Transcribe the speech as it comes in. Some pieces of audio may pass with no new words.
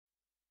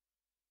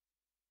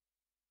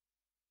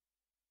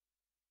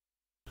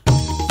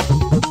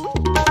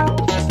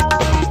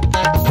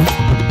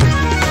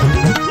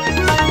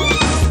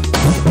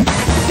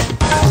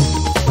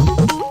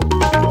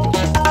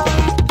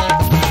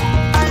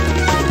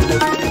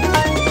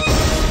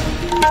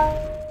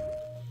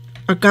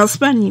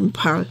Akasbani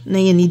Imphal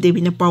Nayani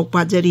Devi na pau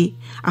pajari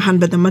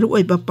ahanbada maru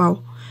oiba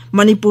pau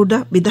Manipur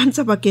da Vidhan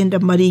Sabha Kendra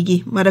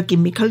marigi maraki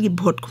mikhalgi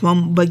vote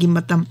khumam bagi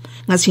matam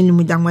ngasi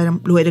numidang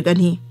wairam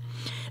loiragani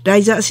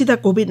Raija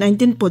asida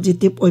COVID-19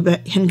 positive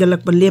oiba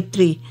hengalak ba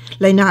leptri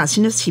laina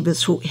asina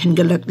sibasu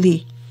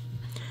hengalakli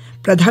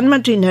Pradhan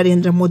Mantri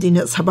Narendra Modi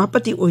na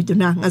sabapati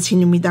oiduna ngasi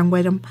numidang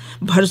wairam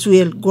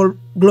virtual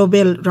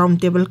global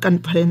roundtable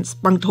conference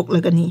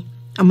pangthoklagani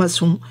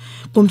amasung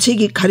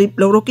kumsigi kharip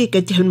loroki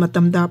kethel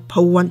matamda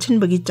phawwan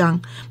chinbagi chang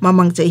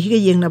mamang chai higa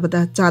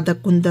yengnabada chada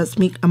kunda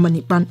smik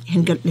amani pan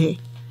hengatle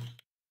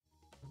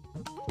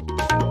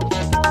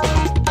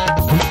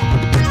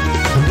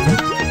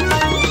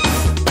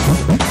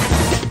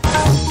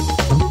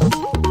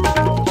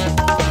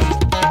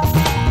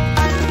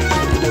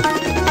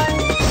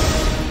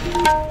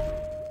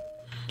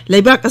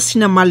Laibak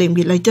asina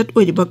malemgi laijat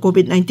oiriba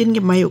COVID-19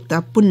 ge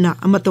mayokta punna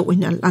amata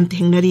oina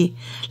lanthengnari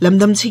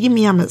lamdam sigi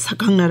miyamna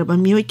sakhangnaraba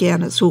miyoi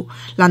kayana su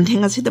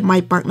lantheng asida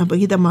mai pakna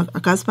bagi damak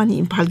Akasbani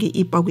Imphal gi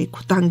ipawgi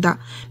khutangda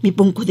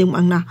mipung khuding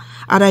angna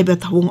araiba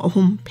thawung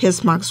ahum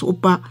face mask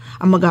upa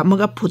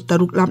amaga phut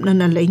taruk lapna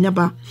na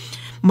leinaba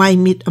mai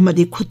mit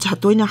amadi khutcha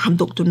toina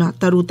hamdoktuna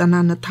taru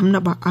tanana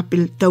thamnaba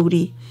appeal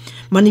tawri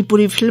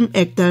Manipuri film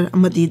actor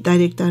amadi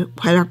director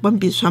Khairakbam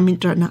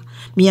Biswamintrana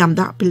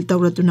miyamda appeal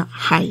tawratuna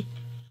hai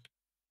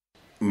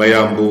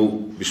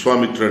Mayambu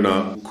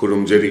Biswamitrana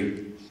Kurumjari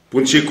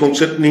Punchi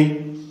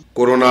Kongsatni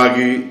Corona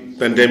gi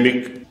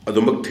pandemic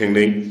adumak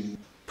thengnei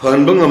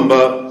phanbang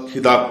amba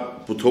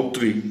hidak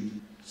puthoktri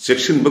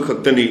section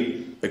bakhaktani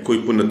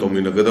ekoi punna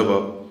tomina gadaba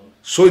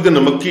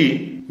soidanamakki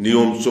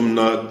niyom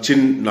chumna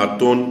chin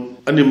naton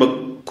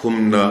animak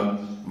khumna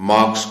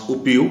mask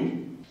upiu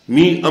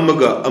mi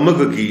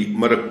amaga gi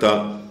marakta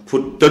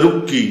phut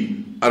tarukki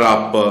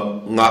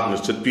arapa ngakna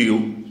chatpiu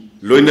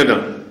loinana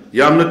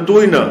yamna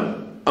toina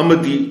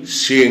amadi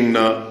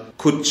sengna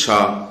khutcha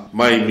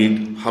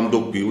maimit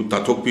hamdokpiu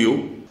tathokpiu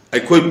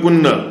aikoi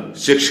punna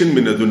section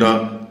minaduna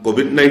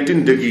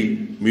COVID-19 dagi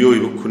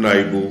miyoibu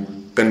khunaibu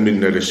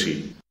kanminnarasi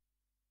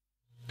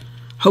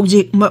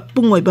Hojik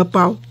pungoi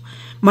bapau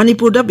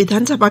Manipur da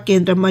Vidhan Sabha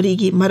Kendra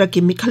marigi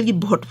maraki mikhalgi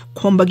vote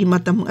khombagi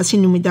matam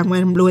asinumidang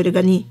wairam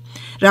loiragani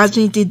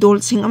Rajniti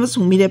dol sing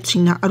amasung mirep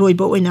singna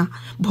aroiba oina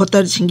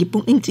voter singi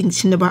pungning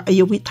chingsinaba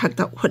ayobi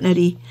thakta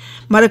hotnari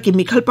maraki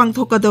mikhal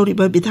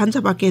pangthokadawriba Vidhan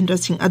Sabha Kendra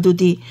sing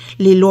adudi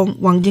Lilong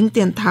Wangjing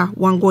Tentha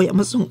Wangoi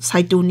amasung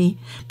Saituni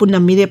punna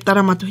mirep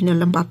taramathoina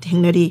lamba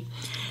thengnari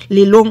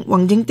Lilong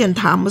Wangjing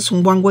Tentha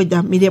amasung Wangoi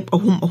da mirep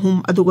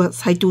ahum aduga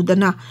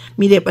Saitudana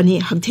mirep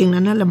ani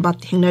hagthengnana lamba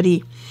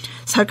thengnari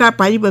Sarkar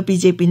pariba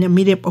BJP na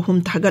mirep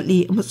ahum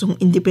thagatli amasung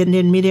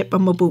independent mirep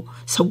amabu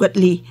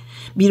saugatli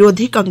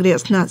Birodhi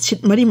Congress na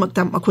sit mari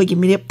maktam akhoi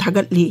mirep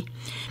thagatli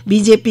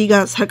BJP ga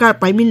sarkar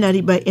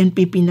paiminariba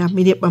NPP na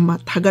mirep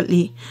ama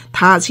thagatli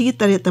tha sigi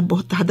tareta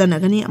bot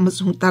hadanagani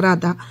amasung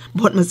tarada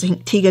bot masing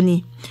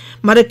thigani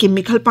maraki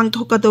mikhal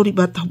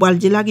pangthokadawriba Thawbal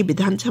jila gi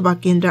Vidhan Sabha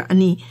Kendra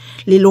ani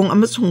Lilong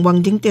amasung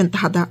Wangjing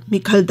Tenthada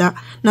mikhalda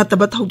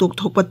nataba thodok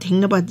thokpa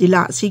thingnaba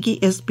jila sigi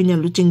SP na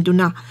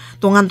luchingduna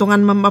tongan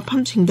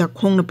mafam singda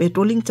khongna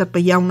patrolling chatpa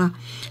yauna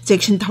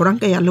section thorang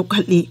kaya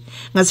lokhalli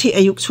ngasi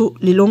ayuksu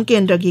Lilong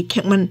Kendra gi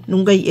khekman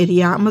nungai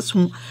area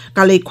amasung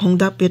kalei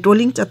khongda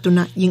patrolling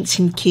chatuna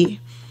yingsinki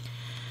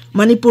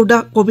Manipur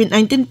da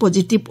COVID-19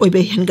 positive oibe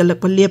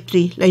hengalakpa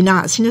leptri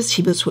laina asina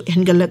sibasu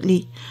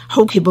hengalakli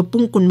haukiba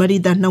pung kunmari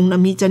da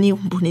naunami chani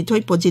humbuni thoi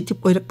positive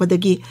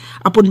oirakpadagi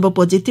apunba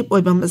positive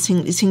oiba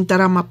masing lising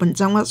tarama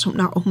panchangwa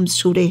sumna ahum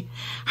sure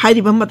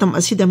hairiba matam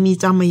asida mi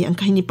chama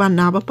yangkhaini pa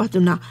naba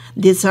patuna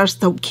discharge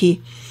tawki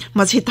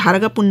masi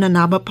tharaga punna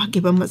naba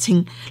phakiba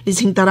masing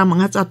lising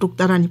taramanga chatuk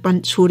tarani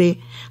pan sure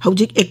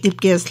haujik active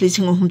case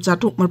lising ahum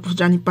chatuk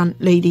marphudrani pan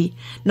leiri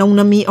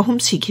naunami ahum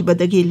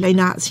sikhibadagi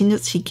laina asina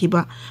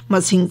sikhiba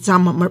masing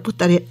chama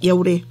marputare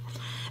yaure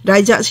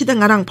Raija asida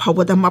ngarang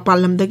phawada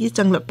mapalamdagi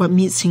changlakpa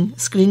mi sing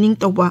screening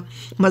tawba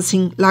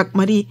masing lak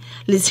mari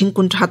lising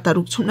kuntra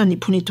taruk chumna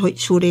nifuni thoi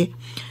sure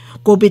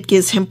COVID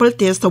ke sample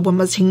test tawba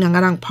masing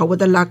ngarang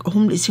phawada lak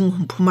ahum lising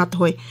humphuma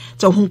thoi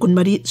chauhung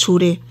kunmari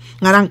sure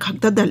ngarang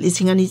khakta da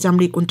lising ani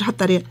jamri kuntra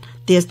tare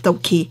test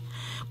tawki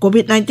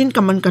COVID-19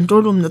 Command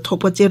Control Room na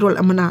thokpa cherol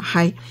amana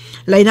hai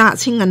laina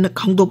singan na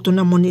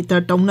khangdoktuna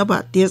monitor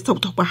tawnaba test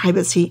thokpa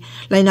haibasi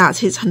laina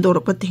si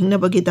chandorpa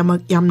thingnabagi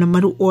damak yamna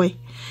maru oi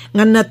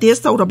nganna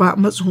test tawraba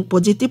amasung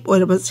positive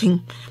oiraba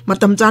sing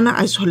matam chana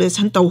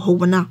isolation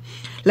tawhobana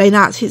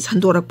laina si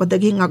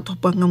chandorappadagi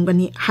ngakthokpa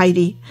ngamgani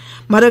hairi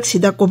marak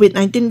sida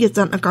COVID-19 ge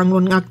chan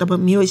akanglon ngaktaba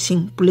mioi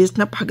sing police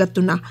na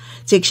phagatuna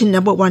check-in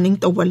naba warning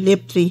tawba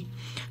leptri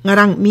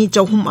ngarang mi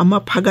chauhum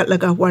ama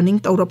phagatlaga warning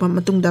tawrapa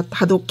matungda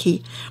thadokhi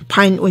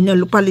fine oina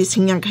lupa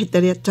lising yang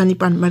khaitare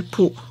chanipan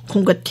marphu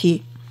khungathi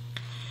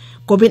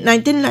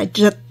COVID-19 lai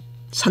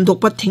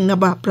संदोकपा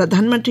थिंगनबा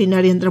प्रधानमंत्री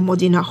नरेंद्र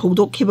मोदी ना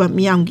हौदोखिबा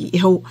मियांगी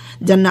इहौ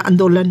जन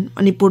आंदोलन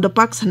मणिपुर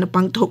पाक सन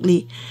पांगथोकली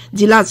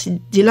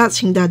जिला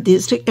सिंगदा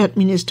district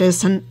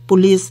administration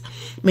police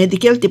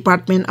medical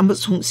department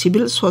अमसुंग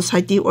civil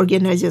society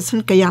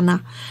organisation कयाना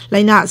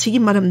लाइना असिगी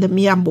मरमदा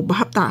मियांबु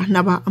बहापता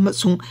हनबा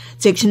अमसुंग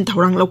चेक्सिन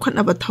थौरांग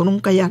लौखनबा थौरंग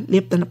कया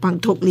लेपतना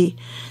पांगथोकली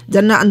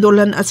जन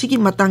आंदोलन असिगी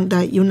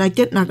मतंगदा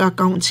यूनाइटेड नागा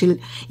काउंसिल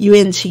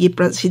यूएनसी की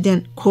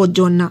प्रेसिडेंट खो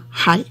जोना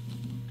high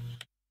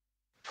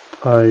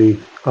I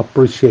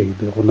appreciate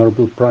the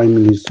Honorable Prime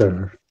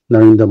Minister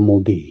Narendra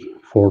Modi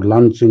for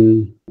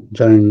launching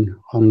Jan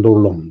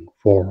Andolan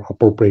for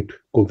appropriate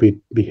COVID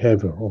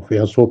behavior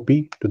of SOP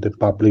to the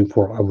public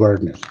for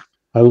awareness.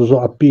 I also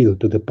appeal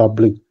to the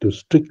public to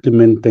strictly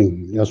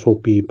maintain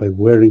SOP by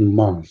wearing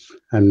masks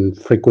and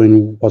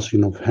frequent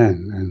washing of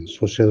hands and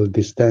social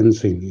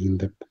distancing in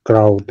the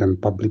crowd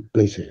and public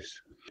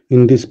places.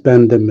 In this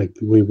pandemic,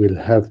 we will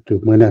have to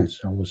manage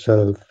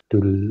ourselves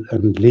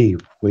and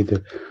live with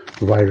the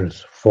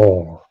virus,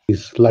 for it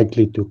is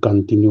likely to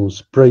continue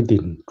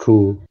spreading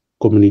through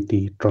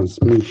community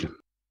transmission.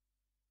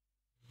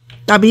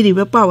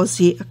 Tabiriba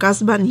Pawasi,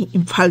 Akasbani,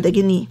 Imphal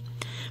Dagini.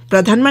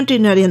 प्रधानमंत्री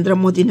नरेंद्र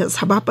मोदी ने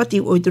सभापति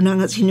ओइदुना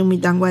ngasi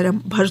numidang wairam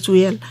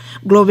virtual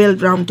global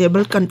round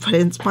table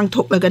conference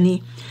pangthoklagani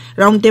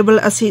round table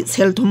asi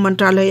selthum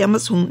mantralay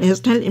amasung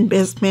national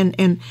investment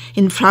and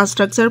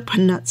infrastructure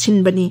fund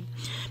sinbani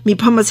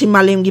mifam asi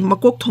malem gi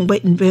makok thongba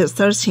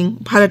investor sing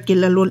bharat ki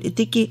lalol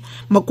itiki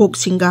makok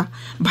singa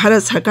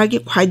bharat sarkar gi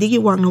khwaidi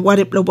gi wangna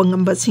warep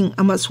lobangamba sing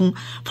amasung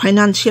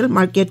financial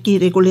market ki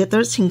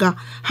regulator singa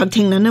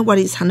hakthengna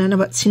wari sanana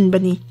ba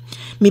sinbani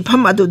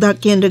मिफम अदुदा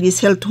केंद्र की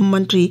सेलथुम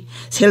मंत्री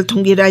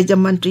सेलथुम की राज्य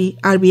मंत्री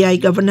RBI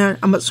governor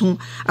अमसुंग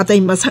अतई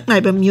मसक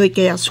नाइबा मियोय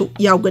कया सु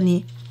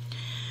यावगनी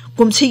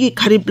कुमसी की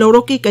खरीब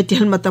लौरो की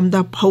कैथिल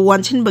मतमदा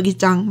फौवानसिन बगी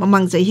चांग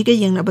ममांग जही के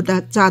येंगनाबदा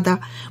चादा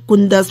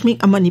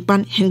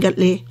 10.9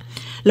 हेंगतले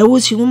लवु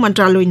सिगु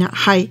मंत्रालयना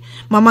हाई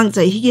ममांग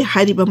जही की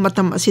हारिबा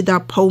मतम असिदा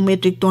फौ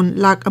मेट्रिक टन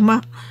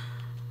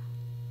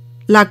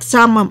लाख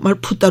चामा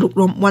मरफुतरुक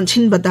रोम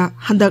वानसिन बदा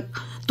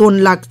हंदक टन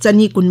लाख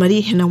चनी कुनमरी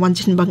हेना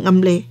वानसिन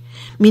बंगमले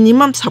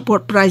minimum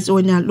support price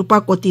oina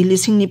lupa koti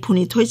lising ni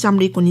phuni thoi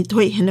chamri kuni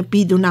thoi hena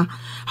piduna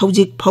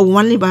hojik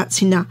phawwan liba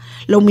sina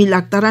lomi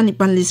lak tara ni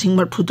pan lising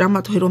mar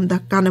phudrama thoirom da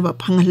kanaba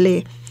phangalle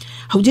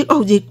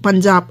hojik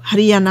Punjab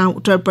Haryana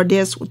Uttar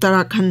Pradesh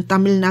Uttarakhand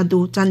Tamil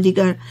Nadu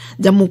Chandigarh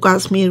Jammu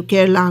Kashmir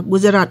Kerala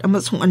Gujarat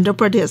amasung Andhra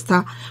Pradesh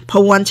ta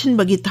phawwan chin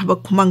bagi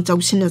thabak khumang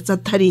chawsina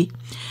chathari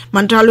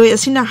mantraloy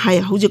asina hai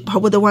hojik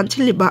phawada wan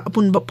chiliba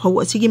apun ba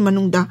phaw asigi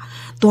manungda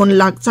ton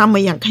lak chama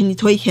yankhaini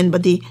thoi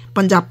henbadi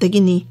Punjab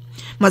tagini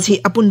masi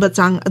apun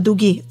bachang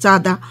adugi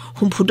chada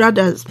humfudra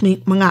da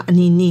manga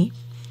ani ni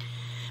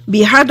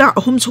Bihar da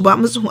ahum suba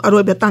amasung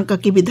aroi betangka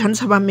ki Vidhan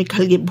Sabha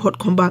Mikhal gi vote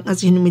khombang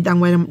asi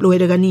numidang wairam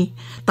loiragani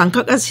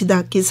tangkak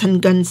asida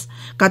Kishanganj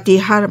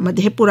Katihar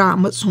Madhepura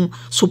amasung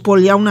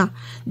Supol yauna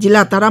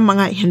jila tara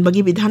manga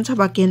henbagi Vidhan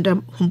Sabha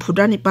kendra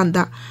humfudra ni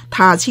panda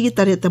tha asigi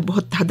tareta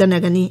vote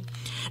thadanagani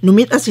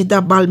numit asida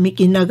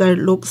Balmiki Nagar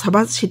Lok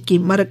Sabha seat ki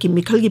maraki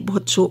Mikhal gi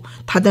vote su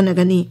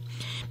thadanagani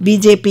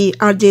BJP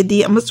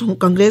RJD amasung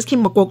Congress ki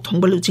makok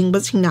thongbalu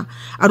jingba singna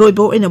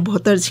aroibo ena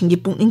voter singi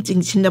pungning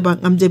chingsinaba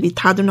ngamjebi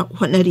thaduna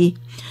honari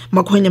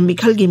makhoina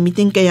Mikhal gi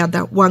meeting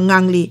kayada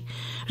wangangli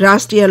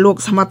Rashtriya Lok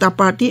Samata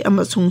Party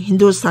amasung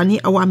Hindustani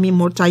Awami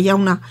Morcha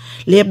yauna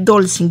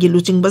lebdol singi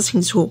luchingba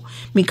singsu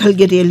Mikhal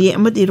gi rally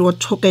amadi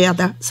road show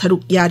kayada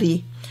saruk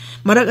yari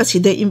marak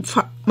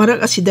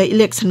asida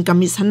election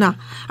commission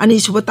ani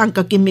suba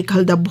tangka ki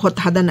Mikhal da vote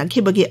hadana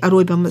khibagi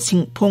aroiba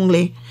masing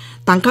phongle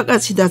tangkak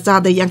asida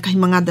chada yankai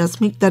manga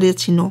dasmik tare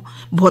chino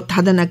vote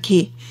hadana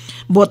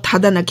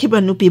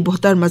khiba nupi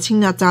voter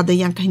masingna chada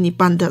yankai ni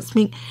pan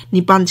dasmik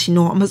ni pan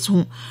chino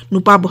amasung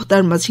nupa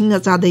voter masingna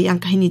chada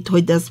yankai ni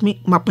thoi dasmik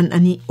mapan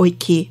ani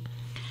oikhi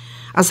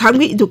Assam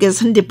ki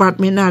Education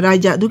Department na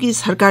Raja adugi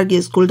sarkar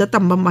gi school da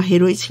tamba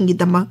mahiroi singi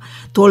dama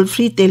toll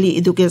free tele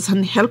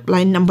education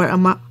helpline number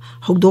ama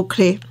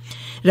hogdokre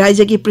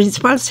Raja ki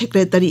Principal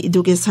Secretary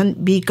Education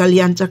B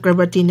Kalyan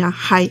Chakrabarti na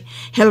high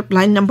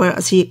helpline number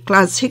asi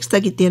class 6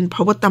 tagi 10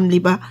 phawa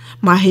tamliba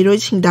mahiroi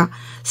singda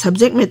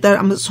subject matter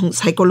amasung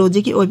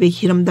psychology ki oibe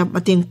hiramda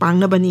mateng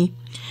pangnabani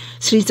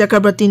Sri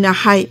Chakrabarti na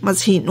hai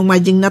masi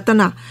nungmajing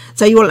natana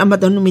chayol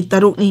amada numit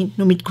taruk ni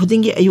numit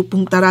khudingi ayuk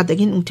pung tara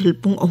dagin until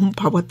pung ahum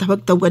phawa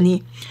tabak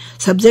tawgani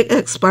subject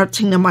expert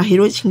singna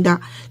mahiroi singda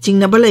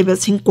jingnaba laiba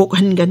sing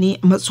kokhan gani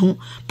amasung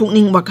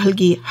pungning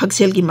wakhalgi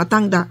haksel gi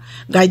matangda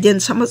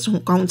guidance amasung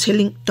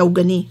counseling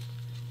tawgani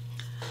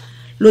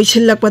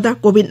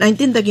Loisilakpada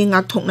COVID-19 dagi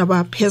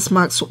ngakthoknaba face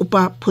mask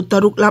upa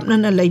phutaruk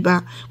lapnana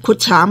laiba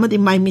khutcha amadi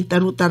maimi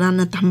taru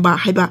tarana thamba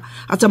haiba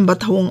achamba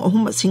thawong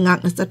ahum singak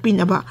na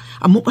chatpinaba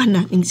amuk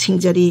hana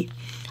ingsingjari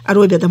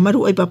aroiba da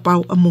maru oiba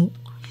pau amu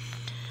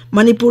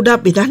Manipur da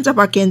Vidhan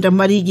Sabha Kendra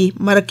marigi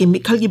maraki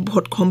Mikhal gi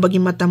vote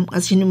khombagi matam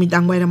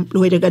asinumidang wairam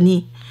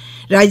loiragani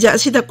Raja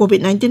asida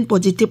COVID-19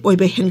 positive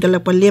oiba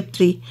hengalakpa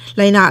leptri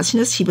laina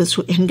asina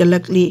sibasu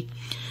hengalakli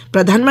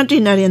प्रधानमंत्री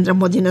नरेंद्र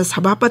मोदी ने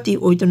सभापति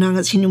ओइदुना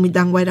ngasi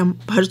numidang wairam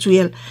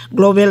virtual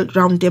global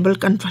round table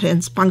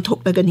conference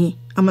pangthoknagani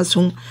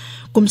amasung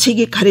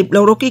kumsigi kharip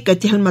lawroki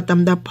kaithel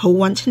matamda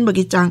phauwan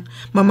chinbagi chang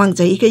mamang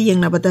jai ka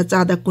yengnabada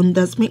chada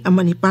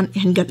 10.9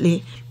 hengatle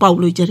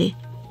pauloi jare